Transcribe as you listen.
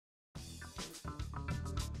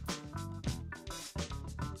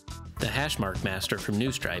The HASHMARK Master from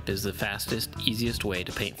Newstripe is the fastest, easiest way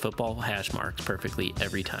to paint football hash marks perfectly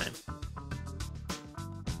every time.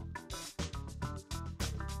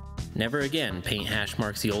 Never again paint hash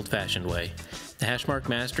marks the old-fashioned way. The HASHMARK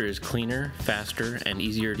Master is cleaner, faster, and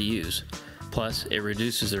easier to use. Plus, it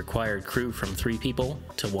reduces the required crew from 3 people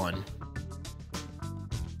to 1.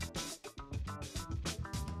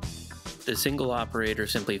 The single operator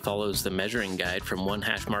simply follows the measuring guide from one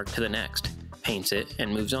hash mark to the next, paints it,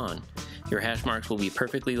 and moves on. Your hash marks will be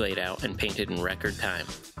perfectly laid out and painted in record time.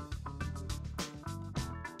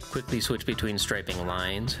 Quickly switch between striping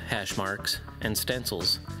lines, hash marks, and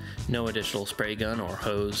stencils. No additional spray gun or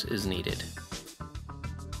hose is needed.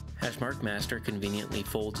 HASHMARK Master conveniently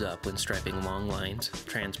folds up when striping long lines,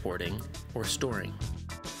 transporting, or storing.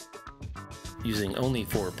 Using only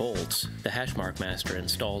 4 bolts, the HASHMARK Master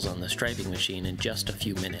installs on the striping machine in just a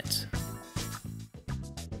few minutes.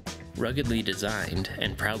 Ruggedly designed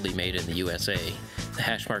and proudly made in the USA, the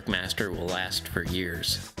HASHMARK Master will last for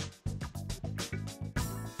years.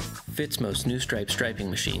 Fits most Newstripe striping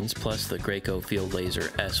machines plus the Graco FieldLazer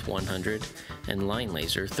S100 and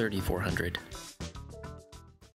LineLazer 3400.